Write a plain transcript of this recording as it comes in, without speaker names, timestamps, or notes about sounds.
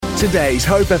Today's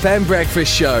Hope FM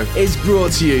Breakfast Show is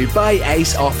brought to you by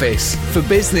Ace Office. For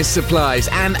business supplies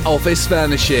and office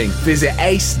furnishing, visit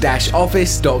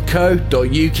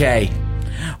ace-office.co.uk.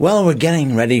 Well, we're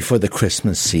getting ready for the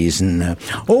Christmas season.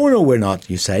 Oh, no, we're not,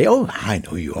 you say. Oh, I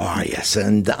know you are, yes.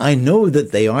 And I know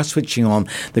that they are switching on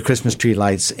the Christmas tree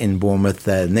lights in Bournemouth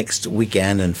next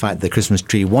weekend. In fact, the Christmas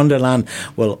tree Wonderland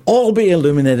will all be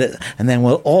illuminated, and then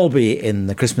we'll all be in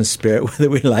the Christmas spirit, whether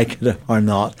we like it or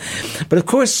not. But of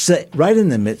course, right in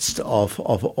the midst of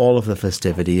all of the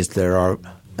festivities, there are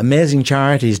amazing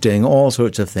charities doing all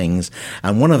sorts of things,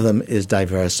 and one of them is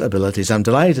Diverse Abilities. I'm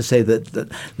delighted to say that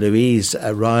Louise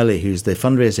Riley, who's the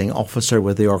fundraising officer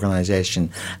with the organisation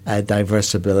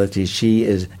Diverse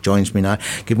Abilities, joins me now.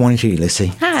 Good morning to you, Lucy.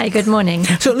 Hi, good morning.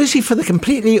 So, Lucy, for the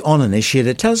completely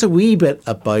uninitiated, tell us a wee bit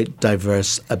about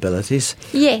Diverse Abilities.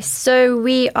 Yes, so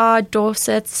we are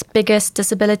Dorset's biggest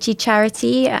disability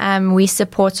charity. We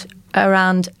support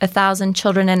around 1,000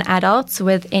 children and adults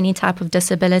with any type of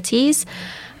disabilities.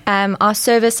 Our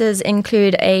services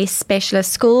include a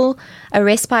specialist school, a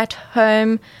respite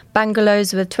home,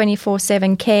 bungalows with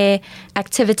 24/7 care,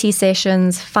 activity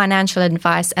sessions, financial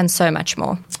advice, and so much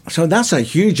more. So that's a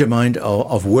huge amount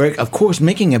of work, of course,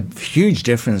 making a huge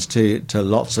difference to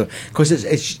lots of... Because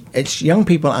it's young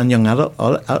people and young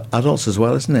adults as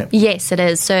well, isn't it? Yes, it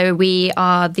is. So we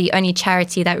are the only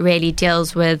charity that really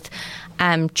deals with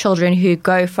children who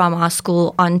go from our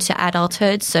school on to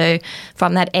adulthood. So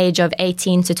from that age of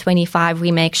 18 to 25, we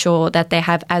make sure that they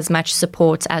have as much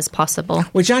support as possible.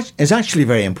 Which is actually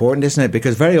very important, isn't it?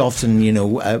 Because very often,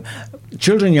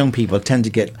 children and young people tend to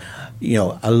get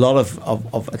a lot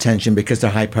of attention because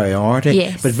they're high priority.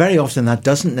 Yes. But very often that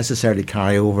doesn't necessarily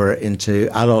carry over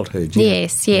into adulthood.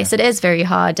 Yes, it is very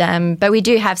hard. But we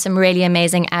do have some really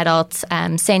amazing adult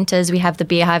centres. We have the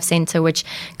Beehive Centre, which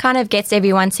kind of gets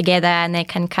everyone together and they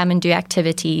can come and do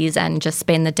activities and just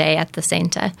spend the day at the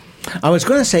centre. I was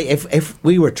going to say, if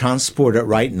we were transported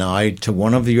right now to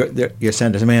one of your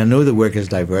centres, I mean, I know the work is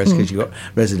diverse because you've got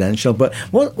residential, but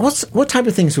what type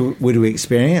of things would we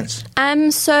experience?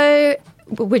 So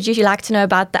would you like to know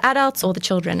about the adults or the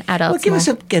children? Adults.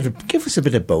 Well, give us a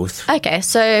bit of both. Okay,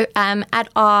 so at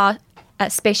our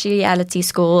speciality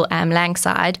school,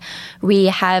 Langside, we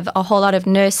have a whole lot of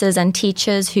nurses and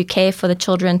teachers who care for the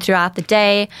children throughout the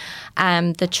day.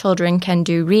 The children can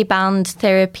do rebound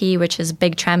therapy, which is a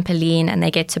big trampoline, and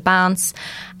they get to bounce.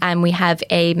 We have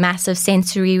a massive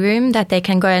sensory room that they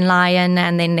can go and lie in,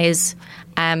 and then there's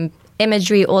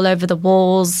imagery all over the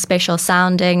walls, special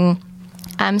sounding.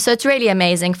 So it's really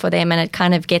amazing for them, and it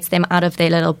kind of gets them out of their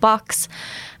little box.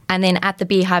 And then at the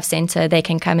Beehive Centre, they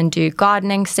can come and do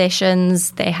gardening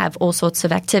sessions. They have all sorts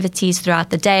of activities throughout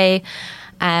the day.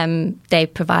 They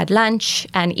provide lunch.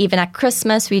 And even at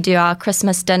Christmas, we do our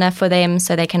Christmas dinner for them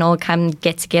so they can all come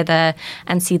get together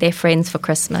and see their friends for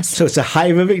Christmas. So it's a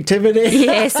hive of activity?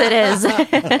 Yes, it is.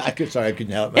 Sorry, I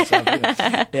couldn't help myself.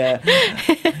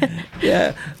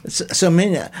 Yeah. So, I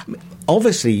mean,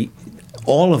 obviously,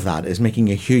 all of that is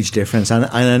making a huge difference, and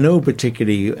I know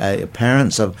particularly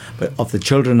parents of the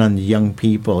children and the young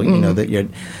people that you're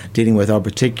dealing with are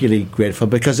particularly grateful,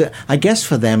 because I guess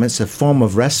for them it's a form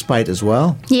of respite as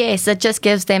well. Yes, it just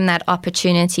gives them that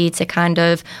opportunity to kind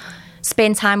of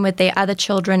spend time with their other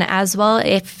children as well.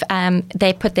 If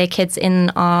they put their kids in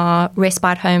our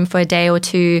respite home for a day or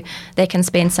two, they can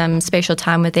spend some special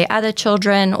time with their other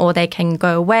children, or they can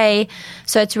go away.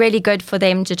 So it's really good for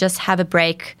them to just have a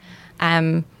break,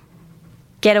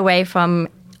 get away from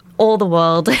all the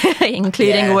world,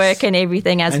 including work and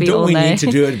everything, as we all know. And don't we need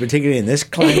to do it, particularly in this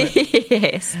climate?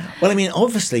 Yes. Well, I mean,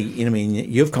 obviously,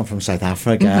 you've come from South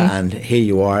Africa, and here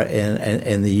you are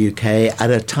in the UK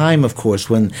at a time, of course,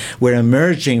 when we're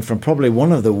emerging from probably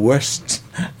one of the worst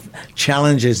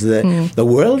challenges that the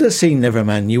world has seen. Never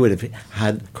mind, you would have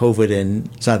had COVID in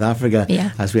South Africa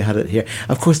as we had it here.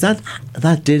 Of course, that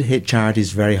did hit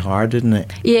charities very hard, didn't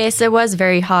it? Yes, it was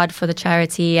very hard for the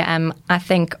charity. I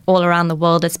think all around the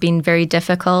world it's been very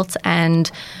difficult,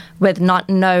 and with not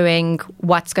knowing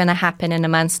what's going to happen in a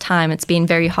month's time, it's been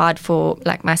very hard for,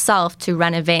 like myself, to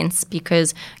run events,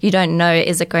 because you don't know,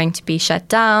 is it going to be shut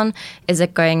down?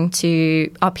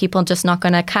 Are people just not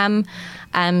going to come?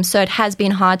 So it has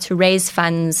been hard to raise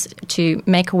funds to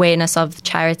make awareness of the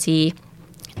charity.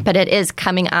 But it is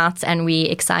coming out, and we're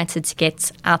excited to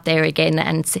get out there again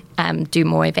and do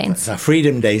more events.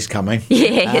 Freedom Day's coming.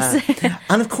 Yes.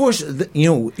 And of course,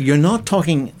 you're not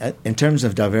talking, in terms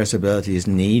of Diverse Abilities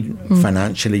need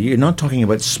financially, you're not talking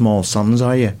about small sums,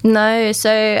 are you? No.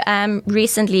 So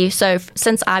recently,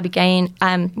 since I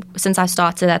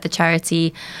started at the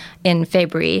charity in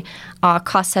February, our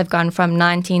costs have gone from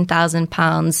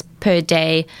 £19,000 per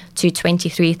day to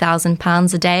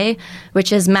 £23,000 a day,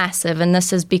 which is massive. And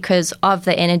this is because of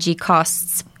the energy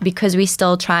costs, because we're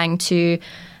still trying to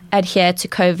adhere to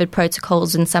COVID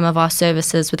protocols in some of our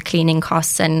services with cleaning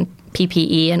costs and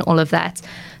PPE and all of that.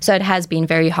 So it has been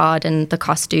very hard, and the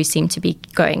costs do seem to be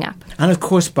going up. And of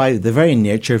course, by the very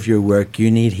nature of your work, you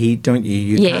need heat, don't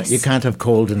you? Yes. You can't have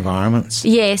cold environments.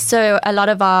 Yes, so a lot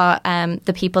of our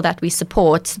the people that we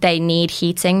support, they need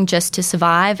heating just to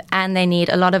survive, and they need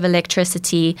a lot of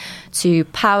electricity to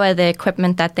power the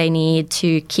equipment that they need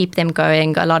to keep them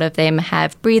going. A lot of them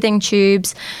have breathing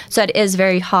tubes, so it is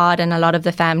very hard, and a lot of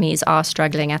the families are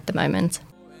struggling at the moment.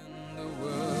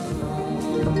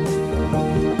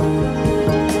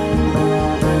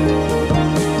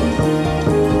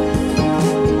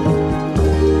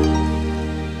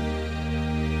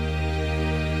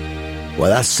 Well,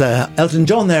 that's Elton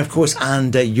John there, of course,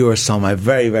 and your son, my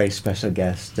very, very special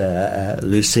guest,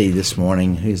 Lucy, this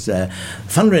morning, who's a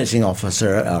fundraising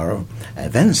officer, or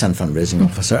events and fundraising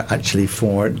officer, actually,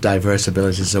 for Diverse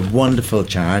Abilities, a wonderful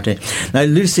charity. Now,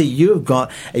 Lucy, you've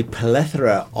got a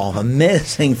plethora of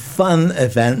amazing, fun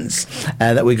events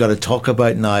that we've got to talk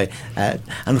about now. And,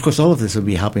 of course, all of this will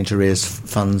be helping to raise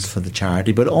funds for the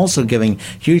charity, but also giving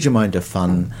huge amount of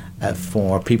fun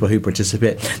for people who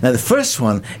participate. Now, the first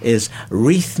one is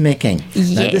wreath making. Yes.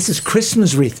 Now, this is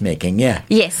Christmas wreath making, yeah.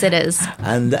 Yes, it is.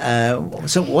 And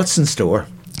so what's in store?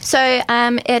 So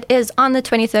it is on the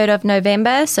 23rd of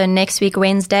November, so next week,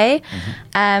 Wednesday.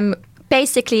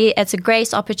 Basically, it's a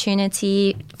great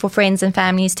opportunity for friends and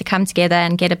families to come together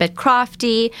and get a bit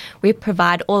crafty. We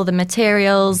provide all the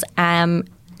materials,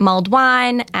 mulled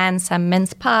wine and some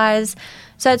mince pies.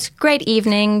 So it's a great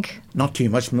evening. Not too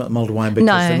much mulled wine,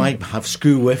 because they might have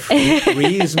screw with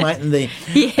wreaths, mightn't they?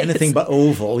 Yes. Anything but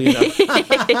oval, you know.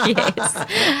 Yes.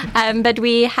 But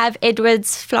we have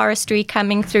Edwards Floristry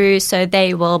coming through, so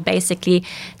they will basically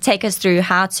take us through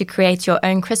how to create your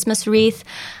own Christmas wreath.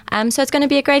 So it's going to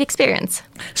be a great experience.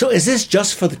 So is this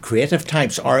just for the creative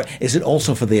types, or is it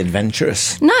also for the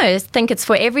adventurous? No, I think it's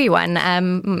for everyone.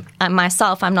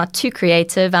 Myself, I'm not too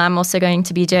creative. I'm also going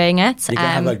to be doing it. You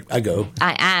can have a go.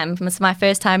 I am. It's my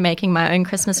first time making my own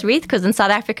Christmas wreath, because in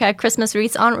South Africa, Christmas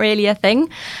wreaths aren't really a thing.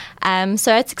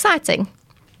 So it's exciting.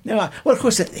 Yeah, well, of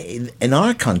course, in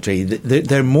our country,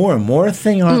 they're more and more a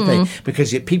thing, aren't they?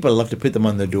 Because people love to put them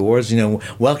on their doors,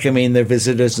 welcoming their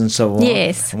visitors and so on.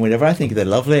 Yes. And whatever. I think they're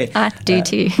lovely. I do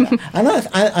too. And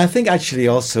I think actually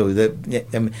also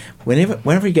that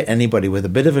whenever you get anybody with a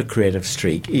bit of a creative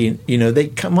streak, they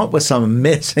come up with some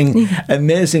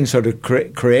amazing sort of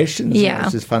creations. Yeah.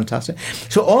 Which is fantastic.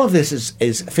 So all of this is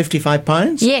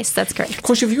 £55? Yes, that's correct. Of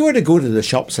course, if you were to go to the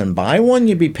shops and buy one,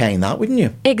 you'd be paying that, wouldn't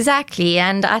you? Exactly.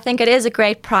 And I think it is a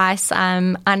great price.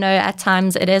 I know at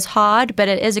times it is hard, but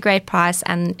it is a great price,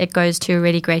 and it goes to a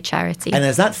really great charity. And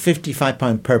is that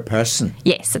 £55 per person?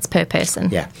 Yes, it's per person.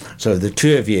 Yeah. So the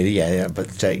two of you,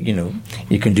 but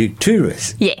you can do two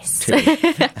wreaths. Yes.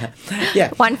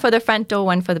 Yeah. One for the front door,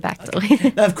 one for the back door.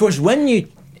 Now, of course, when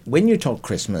you talk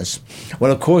Christmas,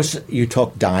 well, of course, you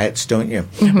talk diets, don't you?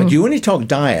 Mm-hmm. But you only talk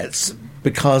diets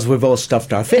because we've all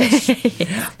stuffed our face.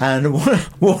 And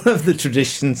one of the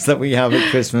traditions that we have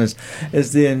at Christmas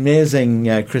is the amazing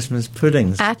Christmas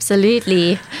puddings.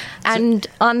 Absolutely. And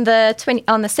on the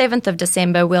 7th of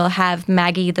December, we'll have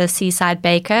Maggie, the seaside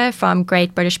baker from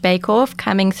Great British Bake Off,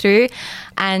 coming through,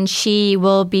 and she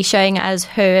will be showing us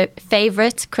her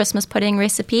favourite Christmas pudding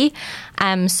recipe.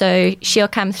 So she'll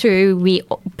come through. We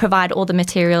provide all the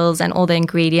materials and all the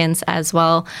ingredients as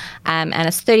well, and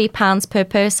it's £30 per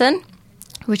person,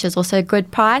 which is also a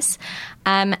good price.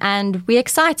 And we're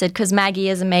excited because Maggie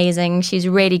is amazing. She's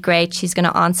really great. She's going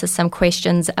to answer some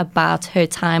questions about her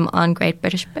time on Great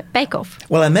British Bake Off.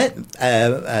 Well, I met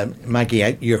Maggie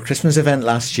at your Christmas event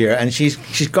last year, and she's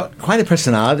got quite a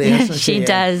personality, hasn't she? She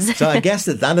does. So I guess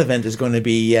that event is going to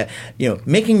be,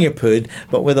 making your pud,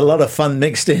 but with a lot of fun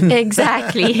mixed in.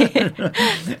 Exactly.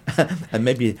 And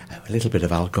maybe a little bit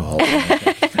of alcohol.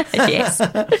 Yes.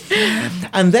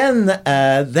 And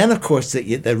then of course,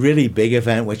 the really big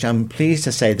event, which I'm pleased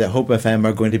to say that Hope FM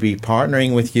are going to be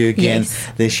partnering with you again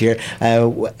this year.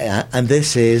 And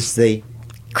this is the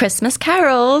Christmas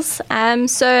carols.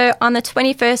 So on the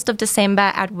 21st of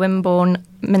December at Wimborne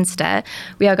Minster,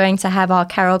 we are going to have our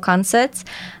carol concert.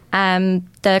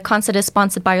 The concert is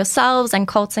sponsored by yourselves and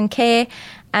Colton Care.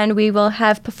 and we will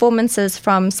have performances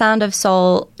from Sound of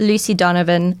Soul, Lucy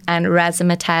Donovan, and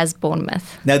Razzmatazz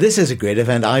Bournemouth. Now, this is a great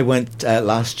event. I went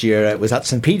last year. It was at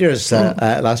St. Peter's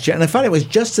last year, and I found it was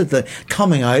just at the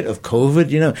coming out of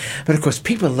COVID, But, of course,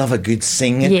 people love a good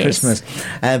sing at Christmas.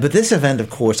 But this event, of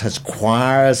course, has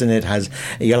choirs, and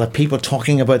you'll have people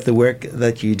talking about the work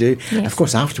that you do. Yes. Of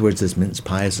course, afterwards, there's mince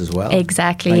pies as well.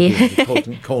 Exactly.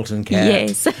 Colton Care.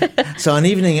 Yes. So an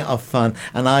evening of fun,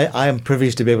 and I am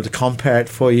privileged to be able to compare it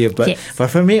for you. But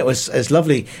for me, it's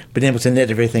lovely being able to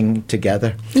knit everything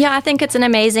together. Yeah, I think it's an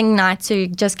amazing night to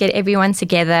just get everyone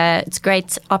together. It's a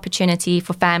great opportunity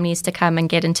for families to come and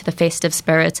get into the festive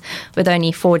spirit with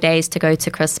only 4 days to go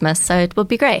to Christmas. So it will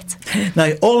be great.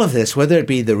 Now, all of this, whether it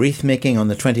be the wreath making on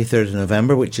the 23rd of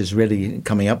November, which is really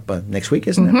coming up next week,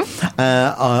 isn't it?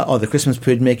 Or the Christmas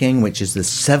pudding making, which is the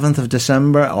 7th of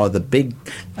December, or the big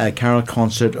carol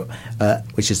concert,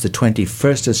 which is the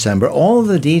 21st of December. All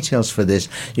the details for this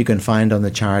you can find on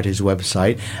the charity's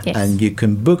website, and you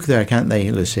can book there, can't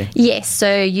they, Lucy? Yes,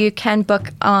 so you can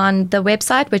book on the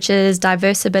website, which is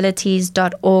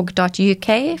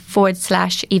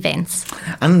diversibilities.org.uk/events.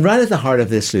 And right at the heart of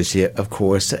this, Lucy, of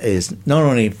course, is not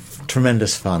only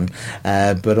tremendous fun,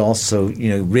 but also,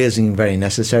 raising very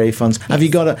necessary funds. Yes. Have you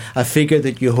got a figure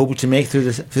that you hope to make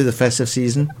through the festive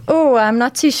season? Oh, I'm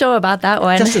not too sure about that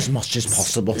one. Just as much as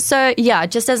possible. So,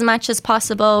 just as much as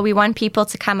possible. We want people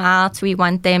to come out. We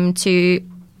want them to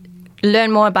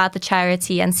learn more about the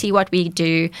charity and see what we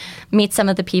do, meet some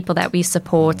of the people that we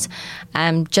support,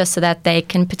 just so that they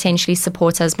can potentially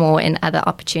support us more in other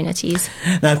opportunities.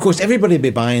 Now, of course, everybody will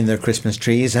be buying their Christmas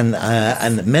trees, and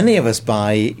many of us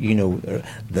buy,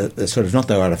 the sort of, not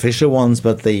the artificial ones,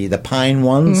 but the pine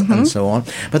ones and so on.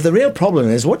 But the real problem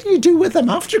is, what do you do with them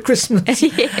after Christmas?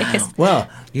 Yes. Well,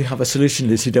 you have a solution,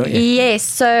 Lucy, don't you? Yes.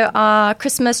 So our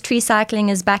Christmas tree cycling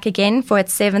is back again for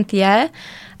its 7th year.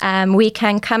 We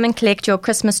can come and collect your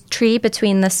Christmas tree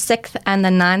between the 6th and the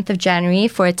 9th of January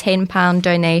for a £10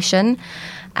 donation.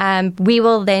 We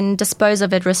will then dispose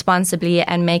of it responsibly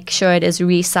and make sure it is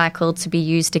recycled to be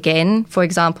used again. For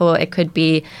example, it could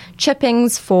be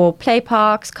chippings for play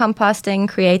parks, composting,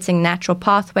 creating natural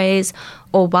pathways,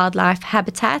 or wildlife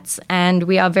habitats, and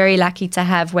we are very lucky to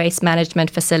have waste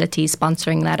management facilities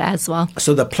sponsoring that as well.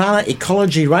 So the planet,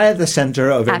 ecology right at the centre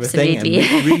of everything. Absolutely.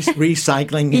 And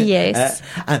recycling. Yes.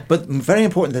 But very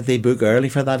important that they book early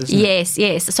for that, isn't it?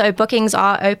 Yes. So bookings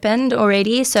are opened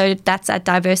already, so that's at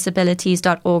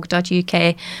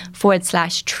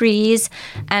diversibilities.org.uk/trees,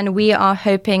 and we are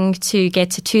hoping to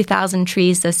get to 2,000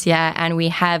 trees this year, and we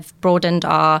have broadened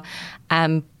our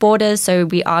borders, so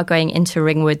we are going into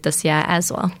Ringwood this year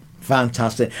as well.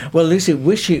 Fantastic. Well, Lucy,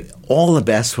 wish you all the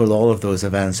best with all of those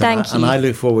events. Thank you. And I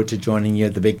look forward to joining you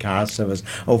at the big car service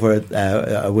over at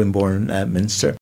Wimborne Minster.